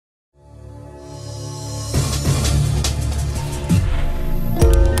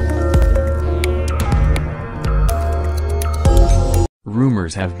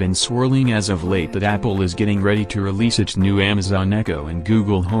rumors have been swirling as of late that Apple is getting ready to release its new Amazon Echo and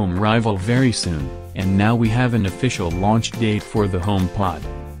Google Home rival very soon, and now we have an official launch date for the HomePod.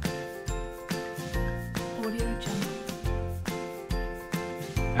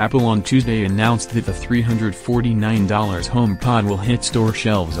 Apple on Tuesday announced that the $349 HomePod will hit store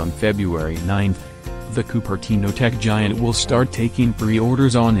shelves on February 9. The Cupertino tech giant will start taking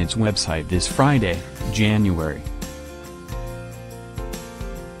pre-orders on its website this Friday, January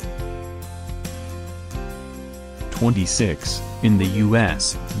 26, in the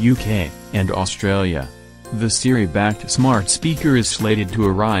US, UK, and Australia. The Siri-backed smart speaker is slated to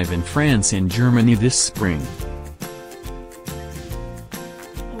arrive in France and Germany this spring.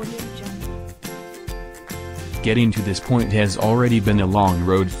 Getting to this point has already been a long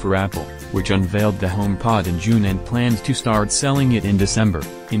road for Apple, which unveiled the HomePod in June and plans to start selling it in December,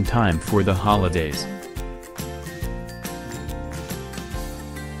 in time for the holidays.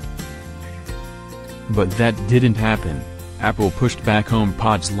 But that didn't happen. Apple pushed back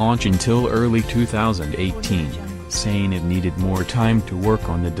HomePod's launch until early 2018, saying it needed more time to work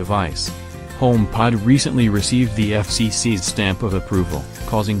on the device. HomePod recently received the FCC's stamp of approval,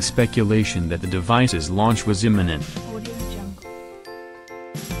 causing speculation that the device's launch was imminent.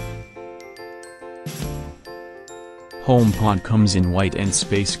 HomePod comes in white and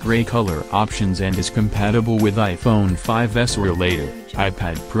space gray color options and is compatible with iPhone 5s or later,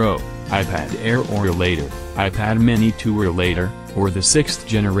 iPad Pro, iPad Air or later, iPad Mini 2 or later, or the 6th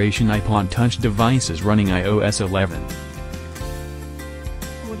generation iPod Touch devices running iOS 11.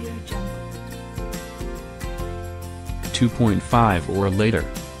 2.5 or later.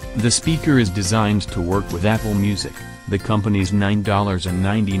 The speaker is designed to work with Apple Music, the company's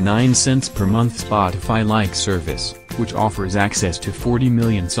 $9.99 per month Spotify-like service, which offers access to 40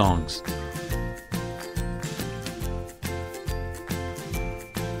 million songs.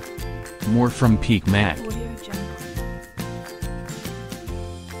 More from PCmag.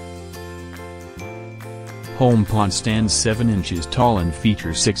 HomePod stands 7 inches tall and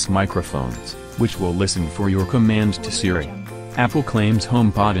features 6 microphones, which will listen for your commands to Siri. Apple claims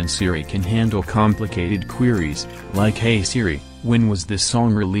HomePod and Siri can handle complicated queries, like "Hey Siri, when was this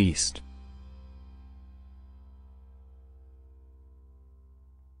song released?"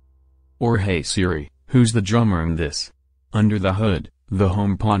 Or "Hey Siri, who's the drummer in this?" Under the hood, the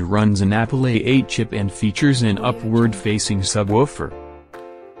HomePod runs an Apple A8 chip and features an upward-facing subwoofer.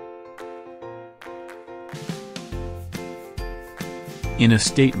 In a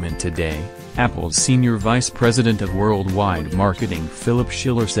statement today, Apple's Senior Vice President of Worldwide Marketing Philip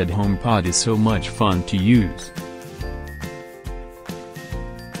Schiller said HomePod is so much fun to use.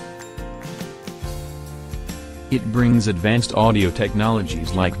 It brings advanced audio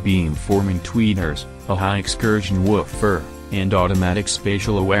technologies like beamforming tweeters, a high-excursion woofer, and automatic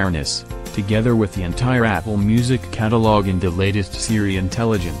spatial awareness, together with the entire Apple Music catalog and the latest Siri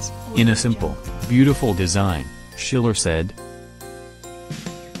intelligence, in a simple, beautiful design, Schiller said.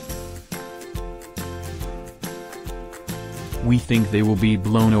 We think they will be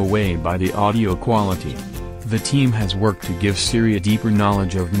blown away by the audio quality. The team has worked to give Siri a deeper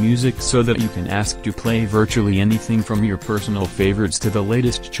knowledge of music so that you can ask to play virtually anything from your personal favorites to the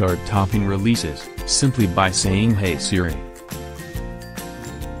latest chart-topping releases, simply by saying "Hey Siri."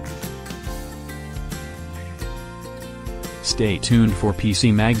 Stay tuned for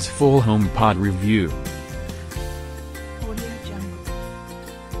PCmag's full HomePod review.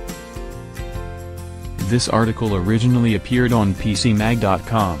 This article originally appeared on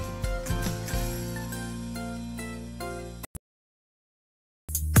PCmag.com.